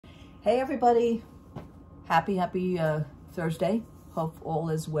Hey everybody, happy Thursday. Hope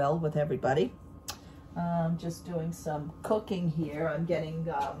all is well with everybody. Just doing some cooking here. I'm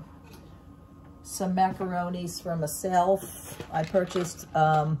getting some macaronis for myself. I purchased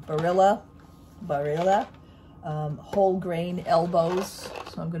Barilla whole grain elbows,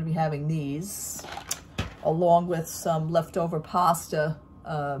 so I'm going to be having these along with some leftover pasta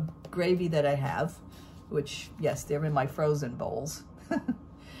gravy that I have, which, yes, they're in my frozen bowls.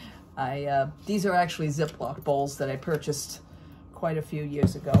 These are actually Ziploc bowls that I purchased quite a few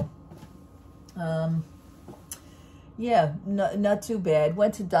years ago. Yeah, not too bad.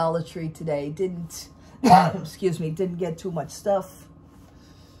 Went to Dollar Tree today. Didn't, excuse me, didn't get too much stuff.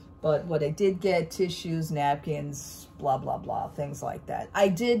 But what I did get, tissues, napkins, blah, blah, blah, things like that. I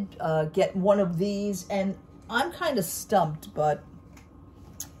did get one of these, and I'm kind of stumped, but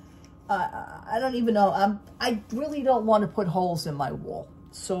I don't even know. I really don't want to put holes in my wall.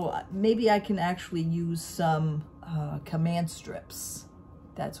 So maybe I can actually use some command strips.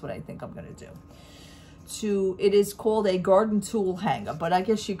 That's what I think I'm going to do. It is called a garden tool hanger, but I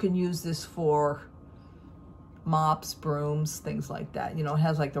guess you can use this for mops, brooms, things like that. You know, it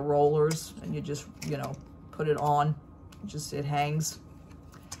has like the rollers, and you just, you know, put it on. It hangs.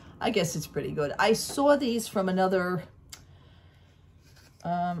 I guess it's pretty good. I saw these from another...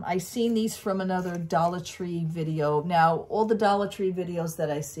 I seen these from another Dollar Tree video. Now, all the Dollar Tree videos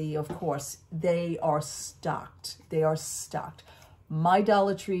that I see, of course, they are stocked. They are stocked. My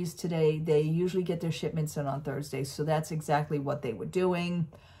Dollar Trees today, they usually get their shipments in on Thursdays, so that's exactly what they were doing.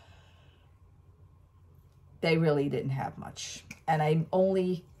 They really didn't have much. And I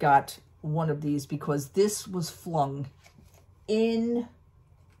only got one of these because this was flung in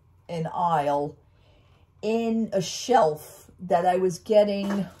an aisle, in a shelf that I was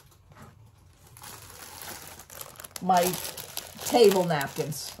getting my table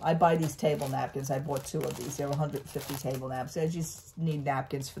napkins. I buy these table napkins. I bought 2 of these. They're 150 table napkins. I just need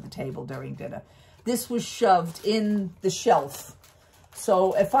napkins for the table during dinner. This was shoved in the shelf.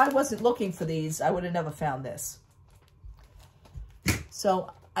 So if I wasn't looking for these, I would have never found this.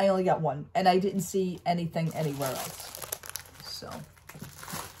 So I only got one, and I didn't see anything anywhere else. So...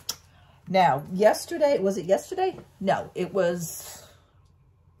 Now, yesterday, was it yesterday? No, it was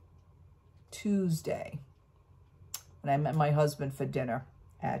Tuesday when I met my husband for dinner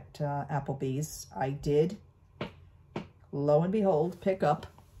at Applebee's. I did, lo and behold, pick up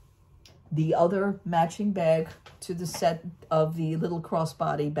the other matching bag to the set of the little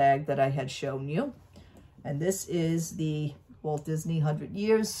crossbody bag that I had shown you. And this is the Walt Disney 100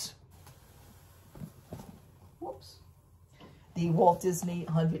 Years. Whoops. The Walt Disney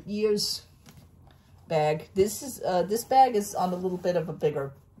 100 Years bag. This bag is on a little bit of a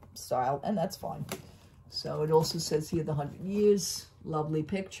bigger style, and that's fine. So it also says here the 100 Years. Lovely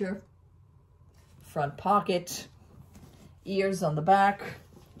picture. Front pocket. Ears on the back.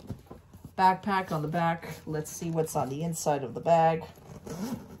 Backpack on the back. Let's see what's on the inside of the bag.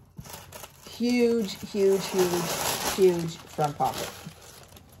 Huge, huge, huge, huge front pocket.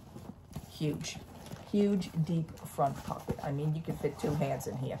 Huge. Huge, deep front pocket. I mean, you can fit 2 hands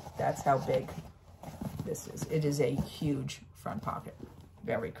in here. That's how big this is. It is a huge front pocket.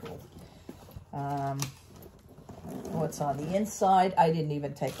 Very cool. What's on the inside? I didn't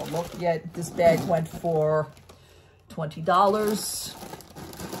even take a look yet. This bag went for $20.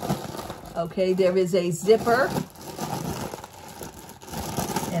 Okay, there is a zipper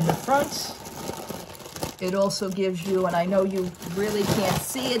in the front. It also gives you, and I know you really can't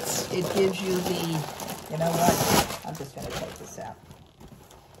see it, it gives you the, you know what, I'm just going to take this out.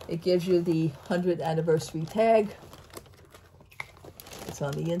 It gives you the 100th anniversary tag. It's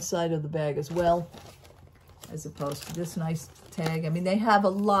on the inside of the bag as well, as opposed to this nice tag. I mean, they have a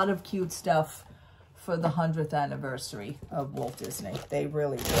lot of cute stuff for the 100th anniversary of Walt Disney. They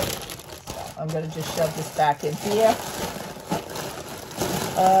really do. So I'm going to just shove this back in here.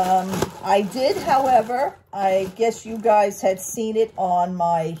 I did, however, I guess you guys had seen it on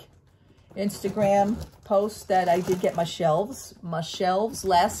my Instagram post that I did get my shelves. My shelves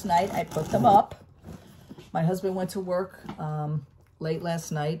last night, I put them up. My husband went to work late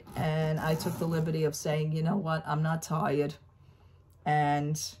last night, and I took the liberty of saying, you know what, I'm not tired,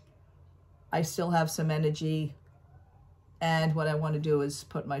 and I still have some energy, and what I want to do is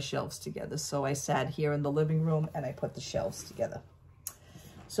put my shelves together. So I sat here in the living room, and I put the shelves together.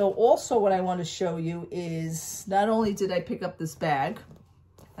 So also what I want to show you is, not only did I pick up this bag,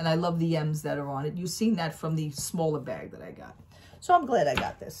 and I love the M's that are on it. You've seen that from the smaller bag that I got. So I'm glad I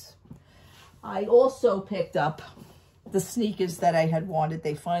got this. I also picked up the sneakers that I had wanted.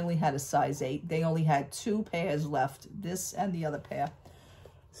 They finally had a size 8. They only had 2 pairs left, this and the other pair.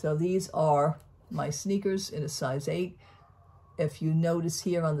 So these are my sneakers in a size 8. If you notice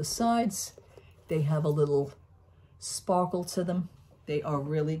here on the sides, they have a little sparkle to them. They are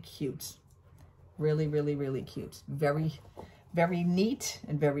really cute. Really, really, really cute. Very, very neat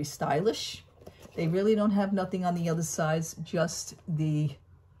and very stylish. They really don't have nothing on the other sides, just the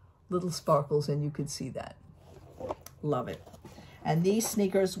little sparkles, and you can see that. Love it. And these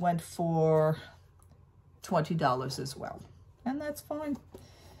sneakers went for $20 as well. And that's fine.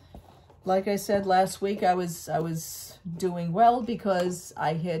 Like I said last week, I was doing well because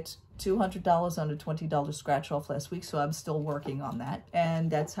I hit $200 on a $20 scratch off last week, so I'm still working on that.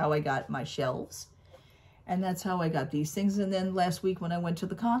 And that's how I got my shelves. And that's how I got these things. And then last week when I went to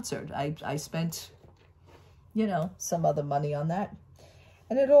the concert, I spent, you know, some other money on that.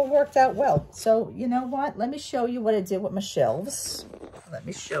 And it all worked out well. So, you know what? Let me show you what I did with my shelves. Let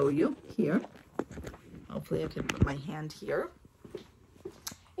me show you here. Hopefully I can put my hand here.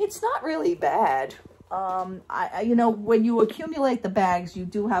 It's not really bad. You know, when you accumulate the bags, you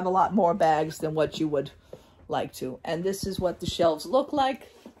do have a lot more bags than what you would like to. And this is what the shelves look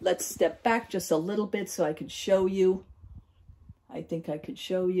like. Let's step back just a little bit so I can show you. I think I could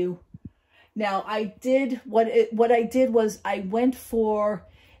show you. Now, I did, what I did was I went for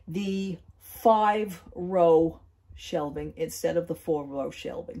the 5-row shelving instead of the 4-row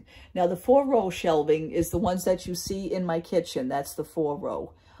shelving. Now, the 4-row shelving is the ones that you see in my kitchen. That's the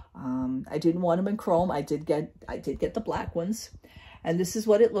 4-row. I didn't want them in chrome. I did get the black ones. And this is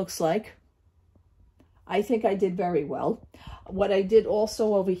what it looks like. I think I did very well. What I did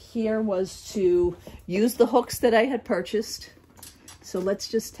also over here was to use the hooks that I had purchased. So let's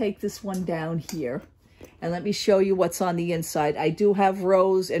just take this one down here and let me show you what's on the inside. I do have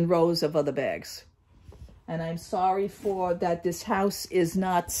rows and rows of other bags. And I'm sorry for that this house is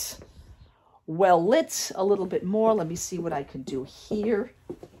not well lit a little bit more. Let me see what I can do here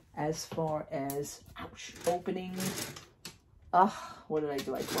as far as, ouch, opening. What did I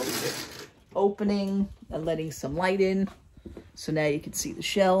do? I closed it. Opening and letting some light in. So now you can see the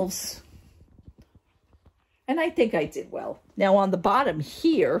shelves. And I think I did well. Now on the bottom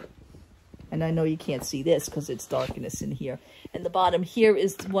here, and I know you can't see this because it's darkness in here. And the bottom here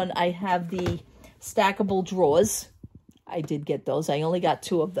is when I have the stackable drawers. I did get those. I only got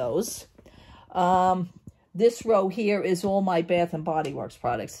 2 of those. This row here is all my Bath & Body Works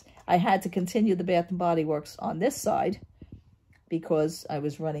products. I had to continue the Bath & Body Works on this side because I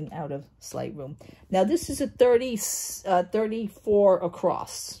was running out of slight room. Now this is a 34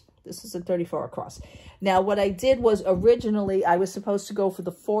 across. This is a 34 across. Now what I did was originally I was supposed to go for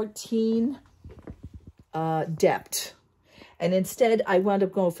the 14 depth. And instead I wound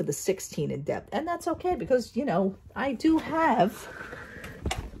up going for the 16 in depth. And that's okay because, you know, I do have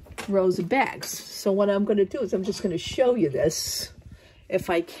rows of bags. So what I'm going to do is I'm just going to show you this. If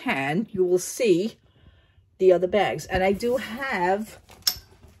I can, you will see the other bags. And I do have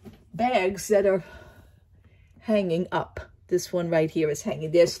bags that are hanging up. This one right here is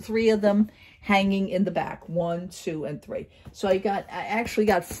hanging. There's 3 of them hanging in the back. 1, 2, and 3. So I actually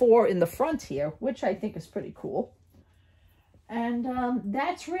got 4 in the front here, which I think is pretty cool. And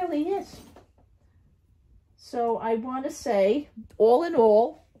that's really it. So I want to say, all in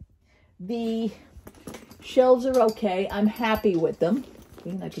all, the shelves are okay. I'm happy with them.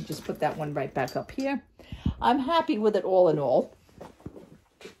 And I could just put that one right back up here. I'm happy with it all in all.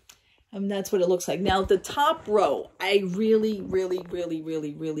 And that's what it looks like. Now, the top row, I really, really, really,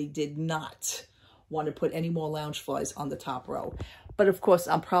 really, really did not want to put any more lounge flies on the top row. But, of course,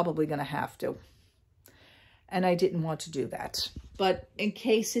 I'm probably going to have to. And I didn't want to do that. But in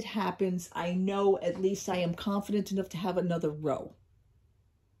case it happens, I know at least I am confident enough to have another row.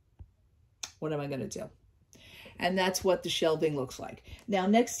 What am I going to do? And that's what the shelving looks like. Now,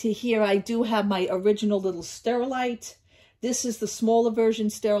 next to here, I do have my original little Sterilite. This is the smaller version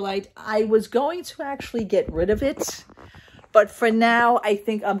Sterilite. I was going to actually get rid of it. But for now, I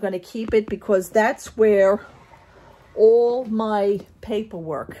think I'm going to keep it because that's where all my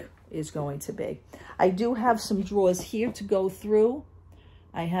paperwork is going to be. I do have some drawers here to go through.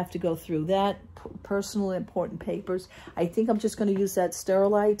 I have to go through that. Personal important papers. I think I'm just going to use that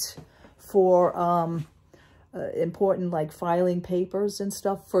Sterilite for important like filing papers and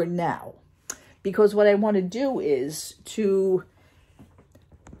stuff for now. Because what I want to do is to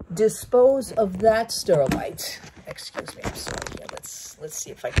dispose of that Sterilite. Excuse me, I'm sorry. Here, let's see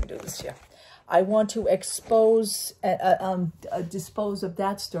if I can do this here. I want to dispose of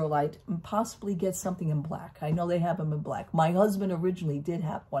that Sterilite and possibly get something in black. I know they have them in black. My husband originally did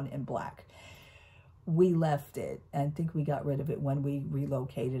have one in black. we left it. I think we got rid of it when we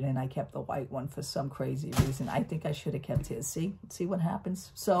relocated, and I kept the white one for some crazy reason. I think I should have kept his. See what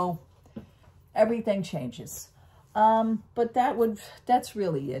happens? So everything changes. But that's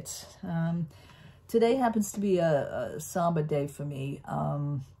really it. Today happens to be a somber day for me.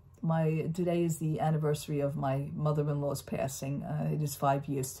 Today is the anniversary of my mother-in-law's passing. It is 5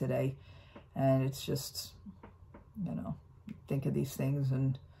 years today, and it's just, you know, think of these things,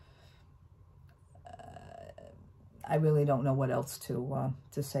 and I really don't know what else to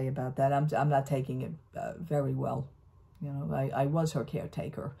say about that. I'm not taking it very well. You know, I was her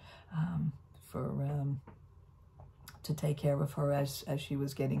caretaker to take care of her as she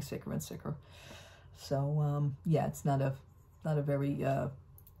was getting sicker and sicker. So yeah, it's not a very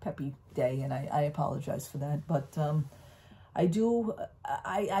peppy day, and I apologize for that. But I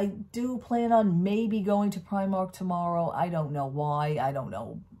do plan on maybe going to Primark tomorrow. I don't know why. I don't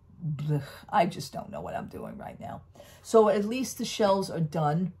know. I just don't know what I'm doing right now. So at least the shelves are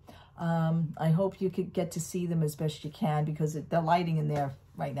done. I hope you could get to see them as best you can, because the lighting in there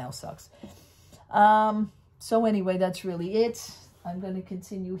right now sucks. So anyway, that's really it. I'm going to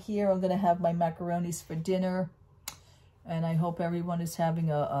continue here. I'm going to have my macaronis for dinner. And I hope everyone is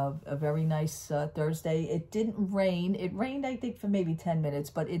having a very nice Thursday. It didn't rain. It rained, I think, for maybe 10 minutes,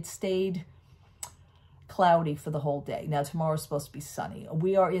 but it stayed cloudy for the whole day. Now, tomorrow's supposed to be sunny.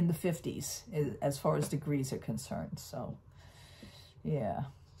 We are in the 50s as far as degrees are concerned. So, yeah.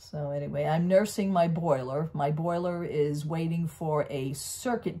 So, anyway, I'm nursing my boiler. My boiler is waiting for a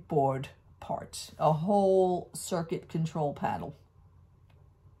circuit board part, a whole circuit control panel.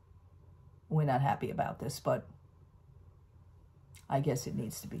 We're not happy about this, but I guess it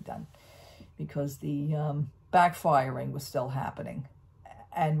needs to be done, because the backfiring was still happening,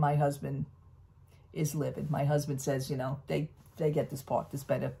 and my husband is livid. My husband says, you know, they get this part. This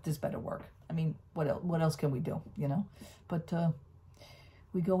better work. I mean, what else can we do? You know, but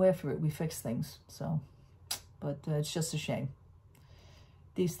we go after it. We fix things. So, but it's just a shame.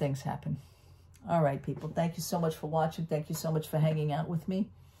 These things happen. All right, people. Thank you so much for watching. Thank you so much for hanging out with me,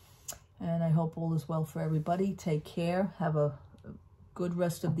 and I hope all is well for everybody. Take care. Have a good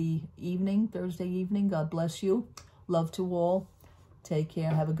rest of the evening, Thursday evening. God bless you. Love to all. Take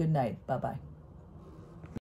care. Have a good night. Bye-bye.